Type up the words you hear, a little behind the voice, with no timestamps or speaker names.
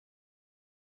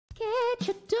Get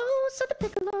your dose of the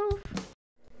Pickle Loaf.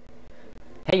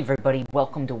 Hey everybody,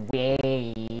 welcome to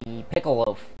Pickle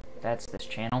Loaf. That's this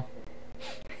channel.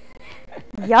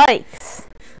 Yikes.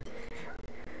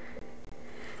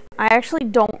 I actually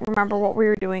don't remember what we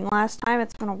were doing last time.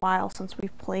 It's been a while since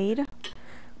we've played.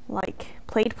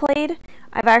 Played.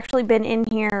 I've actually been in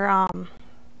here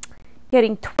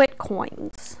getting twit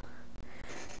coins.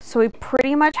 So we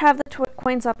pretty much have the twit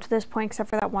coins up to this point,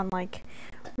 except for that one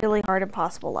really hard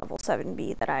impossible level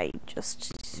 7B that I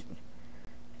just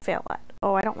fail at.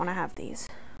 Oh, I don't want to have these.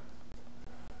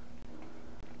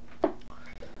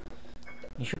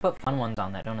 You should put fun ones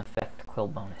on that don't affect quill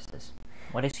bonuses.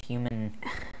 What does human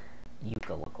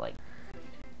Yooka look like?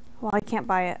 Well, I can't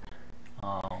buy it.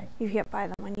 Oh. You can't buy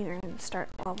them when you're in the start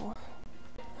level.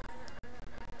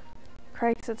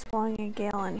 Crikes, it's blowing a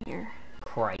gale in here.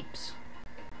 Cripes.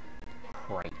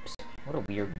 Cripes. What a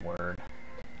weird word.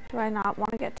 Do I not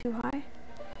want to get too high?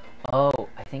 Oh,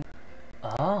 I think...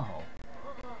 Oh.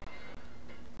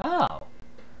 Oh.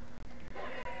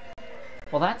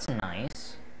 Well, that's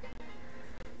nice.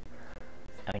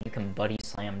 I mean, you can buddy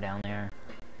slam down there.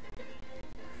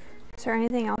 Is there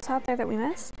anything else out there that we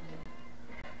missed?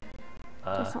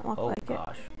 Doesn't look oh like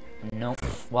gosh. Nope.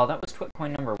 Well, that was twit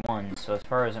coin number 1, so as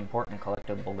far as important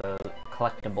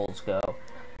collectibles go,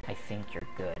 I think you're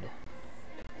good.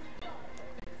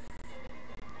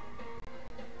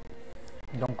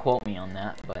 Don't quote me on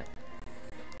that, but...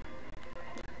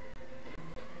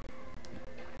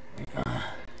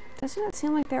 Doesn't it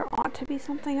seem like there ought to be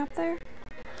something up there?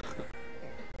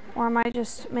 Or am I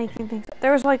just making things up?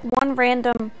 There was like one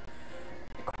random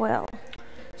quill.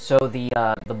 So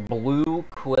the blue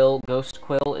quill, ghost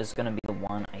quill, is gonna be the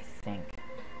one, I think,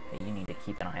 that you need to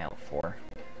keep an eye out for.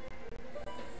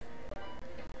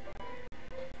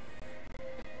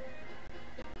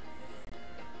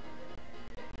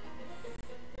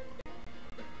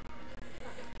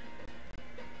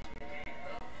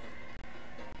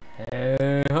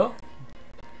 Hey-ho.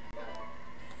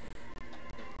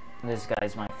 This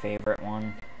guy's my favorite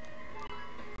one.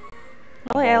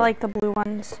 Really, I like the blue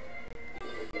ones.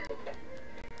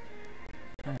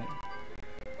 Alright.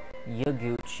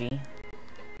 Yaguchi.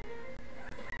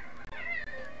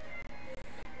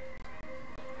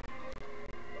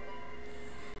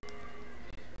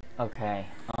 Okay,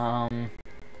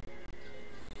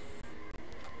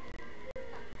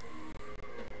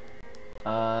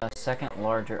 second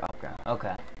larger upground.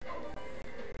 Okay.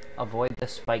 Avoid the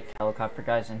spiked helicopter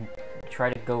guys and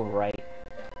try to go right.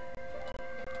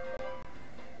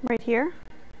 Right here?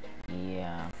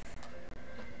 Yeah.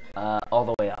 All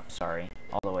the way up, sorry.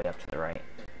 All the way up to the right.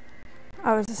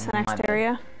 Oh, is this the My next bad.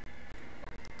 area?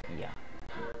 Yeah.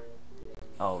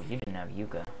 Oh, you didn't have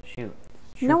Yooka. Shoot.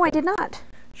 No, I Shuka. did not.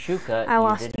 Shuka, I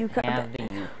lost you didn't Yooka a have bit.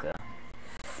 the Yooka.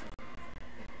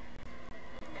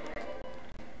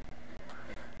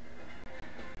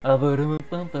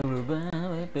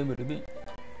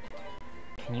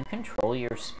 Can you control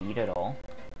your speed at all?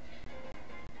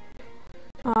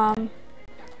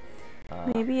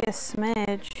 Maybe a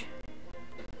smidge.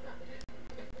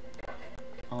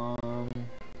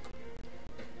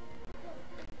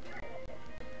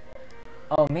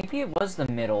 Oh, maybe it was the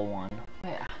middle one.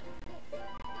 Yeah.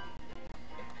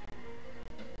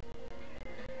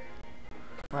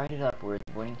 Ride it upwards,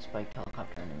 avoiding spiked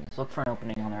helicopter enemies. Look for an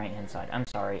opening on the right-hand side. I'm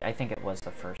sorry, I think it was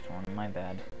the first one. My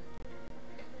bad.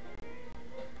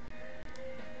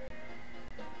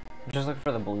 Just look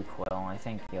for the blue quill. I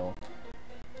think you'll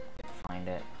find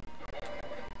it.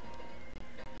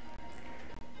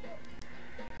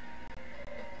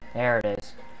 There it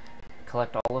is.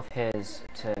 Collect all of his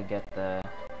to get the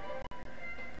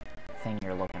thing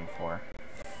you're looking for.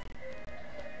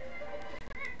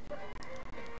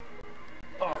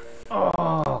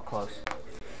 Oh, close.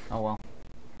 Oh well.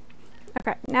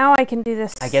 Okay, now I can do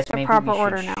this I guess in maybe proper we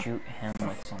order should now. shoot him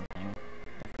with something,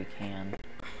 if we can.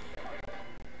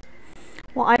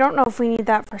 Well, I don't know if we need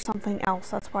that for something else.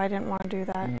 That's why I didn't want to do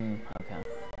that. Okay.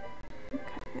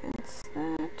 Okay, it's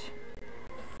that.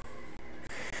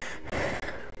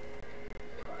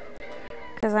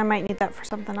 Because I might need that for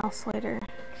something else later.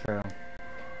 True.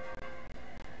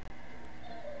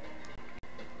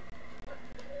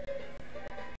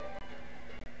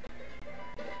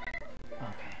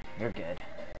 Okay, you're good.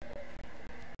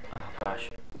 Oh gosh.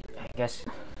 I guess...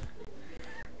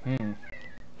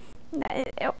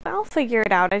 I'll figure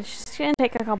it out. It's just gonna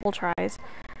take a couple tries.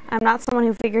 I'm not someone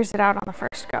who figures it out on the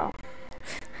first go.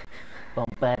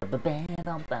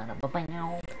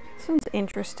 This one's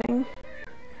interesting.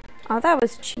 Oh, that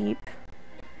was cheap.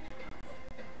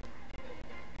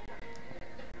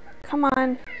 Come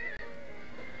on.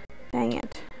 Dang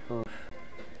it. Oof.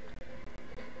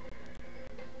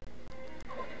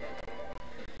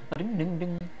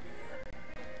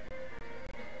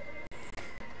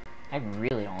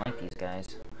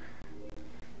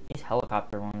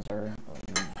 helicopter ones are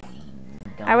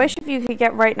dumb. I wish if you could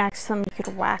get right next to them, you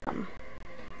could whack them.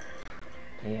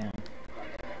 Yeah.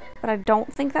 But I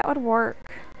don't think that would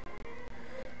work.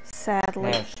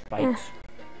 Sadly. They have spikes.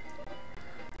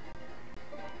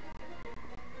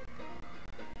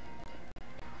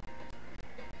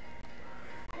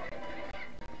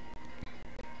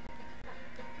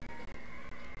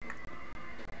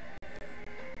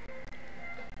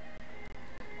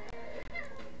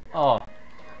 Oh.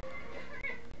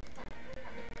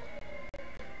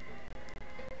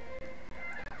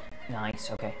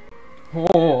 Nice, okay.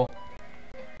 Whoa.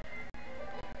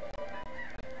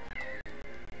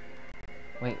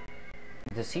 Wait,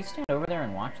 does he stand over there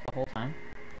and watch the whole time?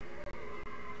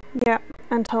 Yeah,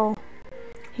 until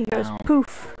he goes Ow.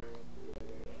 poof.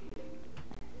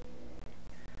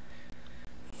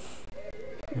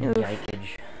 Oof.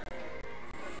 Yikage.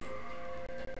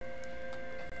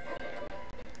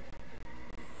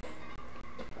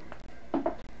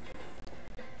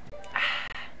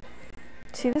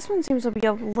 See, this one seems to be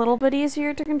a little bit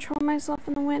easier to control myself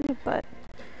in the wind, but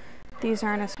these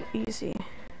aren't as easy.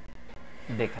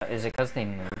 Is it because they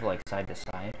move like side to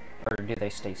side, or do they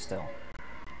stay still?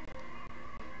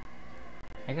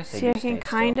 I guess they See, do I can stay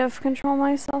kind still. of control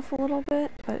myself a little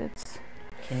bit, but it's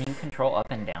Can you control up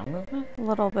and down movement? a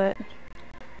little bit.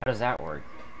 How does that work?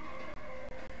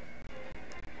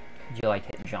 Do you like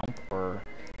hit jump or?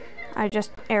 I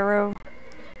just arrow.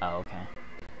 Oh, okay.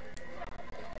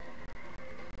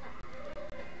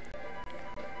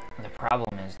 The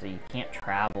problem is that you can't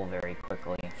travel very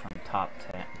quickly from top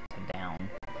to down.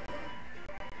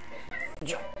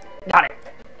 Jump. Got it.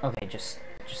 Okay, just.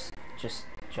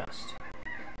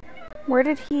 Where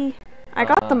did he? I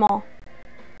got them all.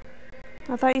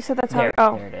 I thought you said that's how.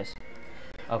 Oh, There it is.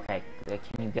 Okay, can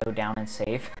you go down and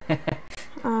save?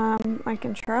 I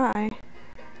can try.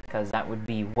 Because that would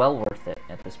be well worth it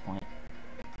at this point.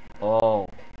 Oh.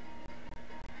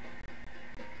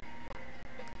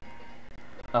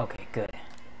 Okay, good.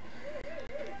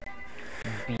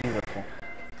 Beautiful.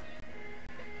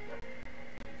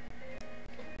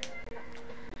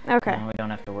 Okay. Now we don't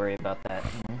have to worry about that.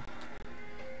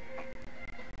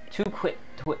 Two quit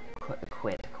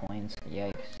coins.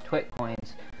 Yikes. Twit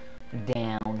coins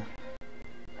down.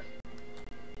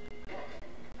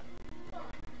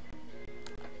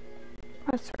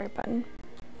 That's the right button.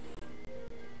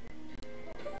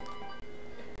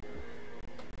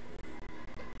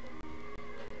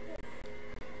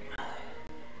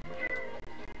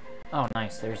 Oh,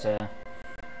 nice. There's a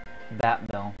bat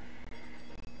bell.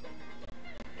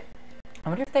 I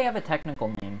wonder if they have a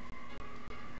technical name.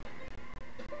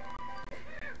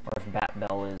 Or if bat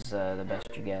bell is the best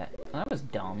you get. Well, that was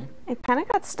dumb. It kind of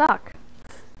got stuck.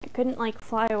 I couldn't like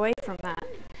fly away from that.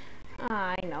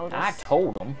 I know this. I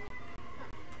told him.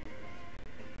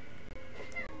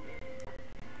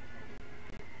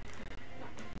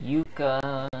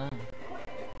 Yooka.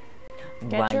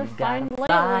 Get Why your you gotta fine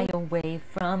fly Lair. away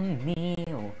from me?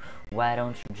 Or why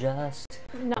don't you just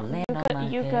No, land on my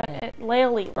head?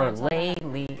 Yooka-Laylee. Or lands on that.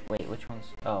 Laylee. Wait, which one's?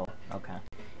 Oh, okay.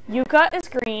 Yuka is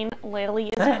green, Laylee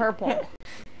is purple.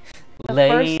 The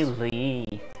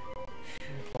Laylee.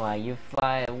 Why you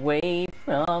fly away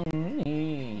from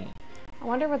me? I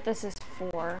wonder what this is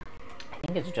for. I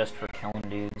think it's just for killing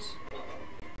dudes.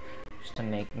 Just to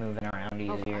make moving around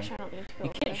Oh easier. gosh, I don't need to go You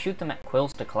over can't shoot them at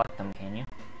quills to collect them, can you?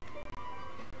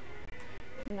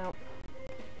 there. Nope.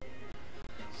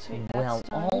 Sweet, that's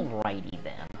Well, done. alrighty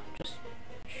then. Just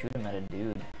shoot them at a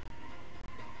dude. Is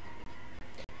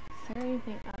there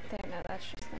anything up there? No, that's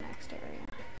just the next area.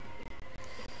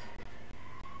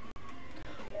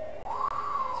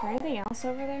 Is there anything else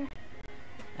over there?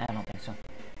 I don't think so.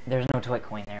 There's no toy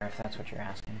coin there, if that's what you're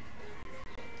asking.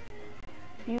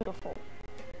 Beautiful.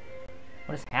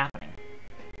 What is happening?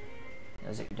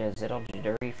 Does it all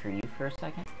jittery for you for a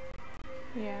second?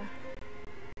 Yeah.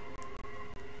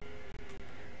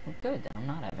 Well, good, then I'm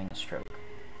not having a stroke.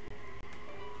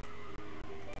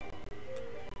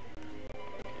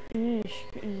 Eesh,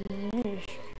 eesh.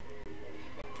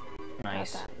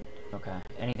 Nice. Got Okay.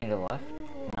 Anything to the left?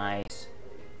 Nice.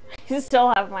 that. You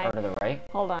still have my. Or to the right?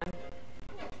 Hold on.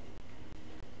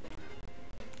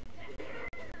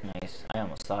 Nice. I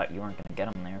almost thought you weren't gonna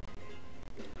get them there.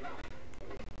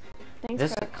 Thanks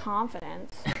This- for the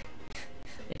confidence.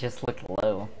 It just looked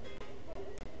low.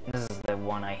 This is the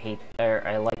one I hate, or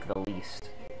I like the least.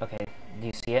 Okay, do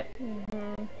you see it?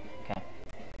 Mm-hmm. Okay.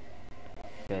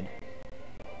 Good.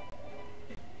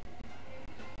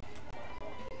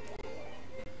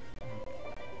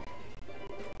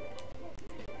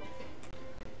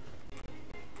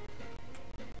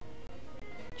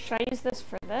 Should I use this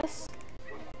for this?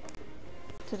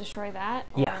 to destroy that?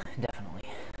 Yeah, or? definitely.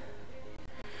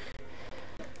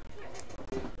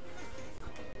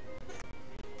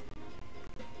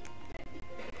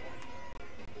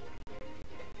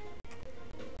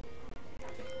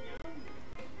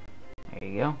 There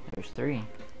you go. There's 3.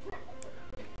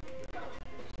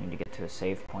 Just need to get to a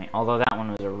save point. Although that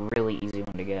one was a really easy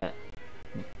one to get.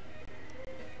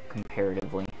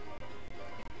 Comparatively.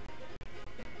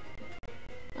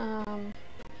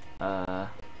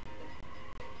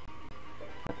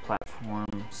 The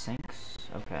platform sinks?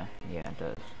 Okay, yeah, it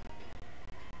does.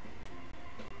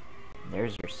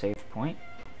 There's your save point.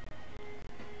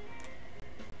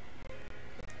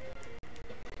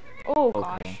 Oh,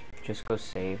 Okay, gosh. just go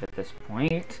save at this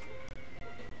point.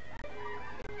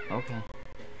 Okay.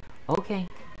 Okay.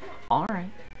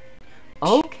 Alright.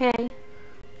 Okay.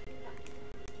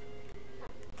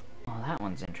 Well, that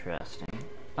one's interesting.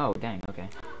 Oh, dang, okay.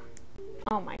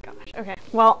 Oh my gosh. Okay.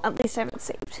 Well, at least I have it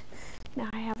saved. Now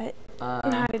I have it. Know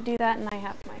how to do that, and I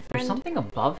have my friend. There's something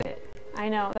above it. I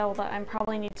know. That will. I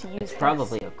probably need to use It's this.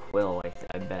 probably a quill,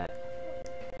 I bet.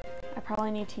 I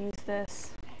probably need to use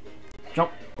this.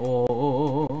 Jump!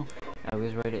 Oh, I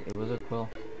was right. It was a quill.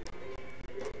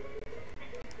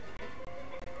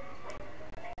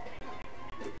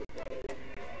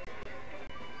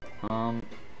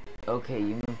 Okay,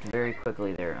 you moved very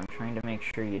quickly there. I'm trying to make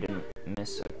sure you didn't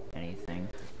miss anything.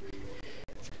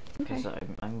 Because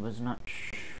I was not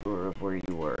sure of where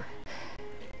you were.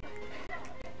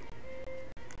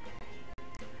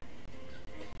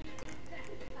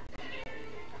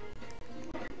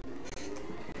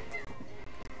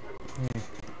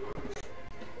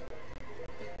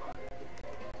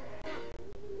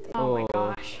 Oh my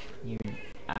gosh. You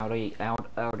out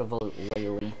of a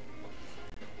Laylee.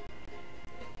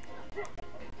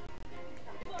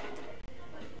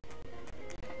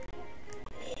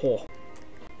 Oh.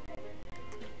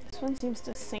 This one seems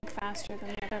to sink faster than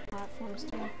the other platforms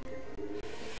do.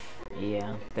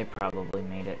 Yeah, they probably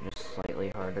made it just slightly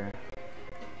harder.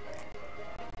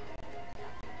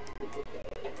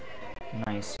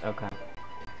 Nice, okay.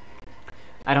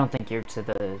 I don't think you're to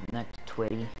the next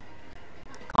Twitty.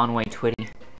 Conway Twitty.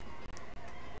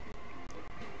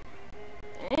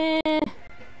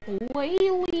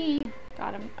 Laylee.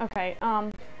 Got him. Okay,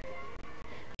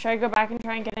 should I go back and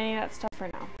try and get any of that stuff or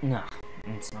no? No,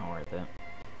 it's not worth it.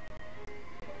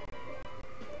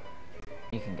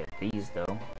 You can get these,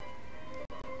 though.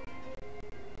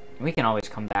 We can always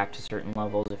come back to certain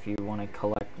levels if you want to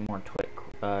collect more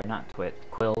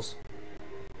quills.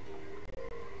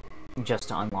 Just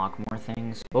to unlock more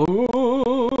things. But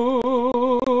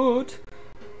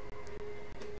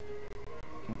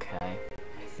okay,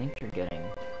 I think you're getting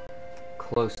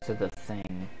close to the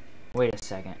thing. Wait a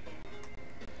second.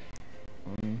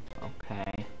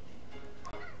 Okay.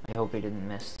 I hope he didn't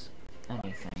miss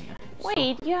anything.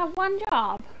 Wait, you have one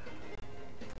job.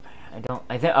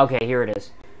 I think, okay, here it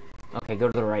is. Okay, go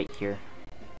to the right here.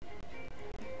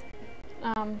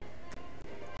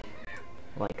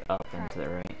 Like up and to the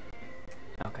right.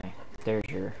 Okay, there's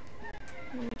your...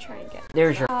 Let me try and get...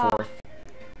 There's your 4th.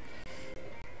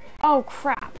 Oh,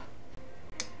 crap.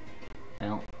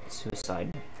 Well,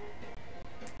 suicide.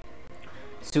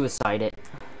 Suicide it.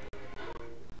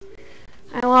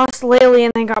 I lost Laylee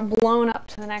and then got blown up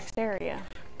to the next area.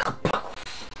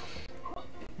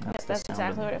 That's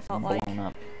exactly what it felt like. Blown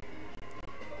up.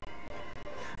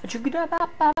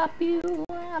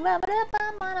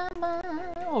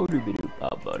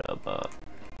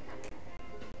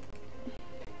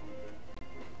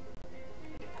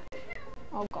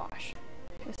 Oh gosh,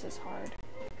 this is hard.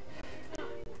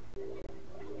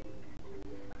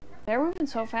 They're moving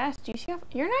so fast. Do you see how...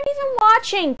 You're not even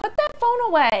watching! Put that phone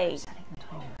away! Setting the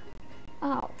timer.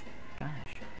 Oh.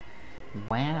 Gosh.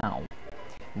 Wow.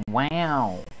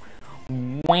 Wow.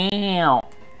 Wow.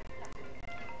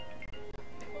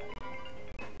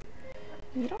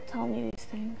 You don't tell me these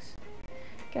things.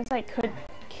 Guess I could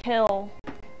kill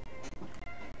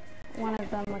one of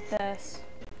them with this.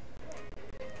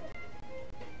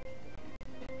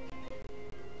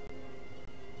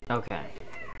 Okay.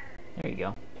 There you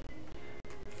go.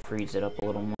 Freeze it up a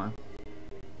little more.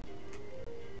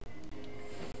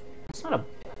 It's not a...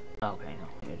 Okay, no.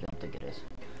 I don't think it is.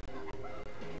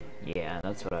 Yeah,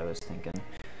 that's what I was thinking.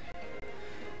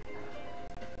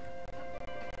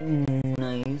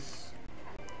 Nice.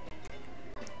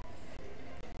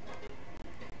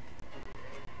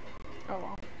 Oh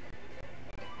well.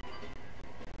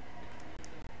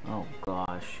 Oh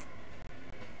gosh.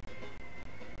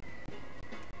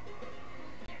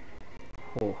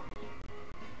 Oh.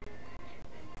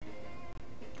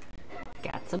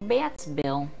 Got some bats,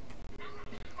 Bill.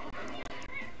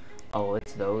 Oh,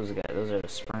 it's those guys. Those are the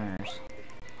sprinters.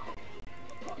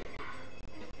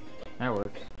 That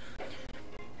works.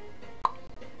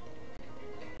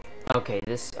 Okay,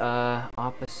 this,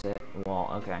 opposite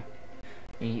wall. Okay.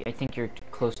 I think you're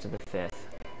close to the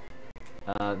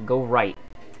 5th. Go right.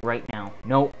 Right now.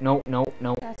 No, no, no,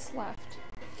 no. That's left.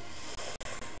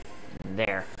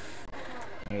 There.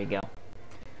 There you go.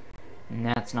 And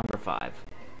that's number 5.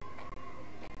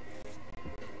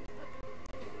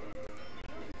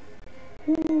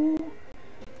 Ooh.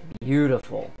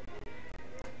 Beautiful.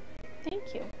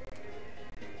 Thank you.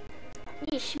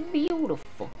 Yes,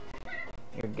 beautiful.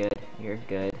 You're good. You're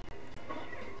good.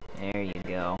 There you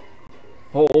go.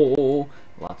 Oh,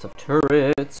 lots of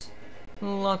turrets.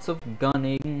 Lots of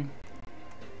gunning.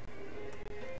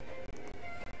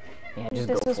 Yeah, just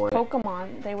This go was for it.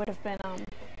 Pokemon. They would have been,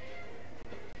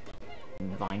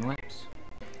 Vine whips?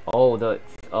 Oh,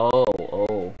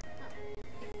 oh.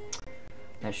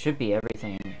 That should be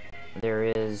everything. There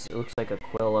is, it looks like a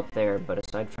quill up there, but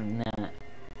aside from that,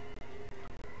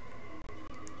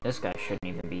 this guy shouldn't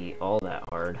even be all that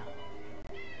hard.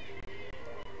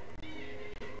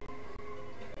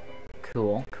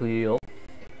 Cool, cool,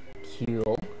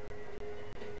 cool.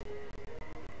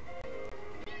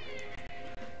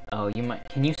 Oh, you might,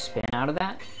 can you spin out of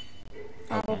that?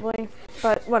 probably. Okay.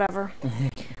 But whatever.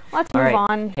 Let's All move right.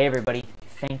 on. Hey everybody,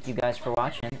 thank you guys for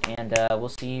watching, and we'll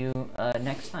see you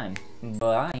next time.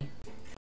 Bye.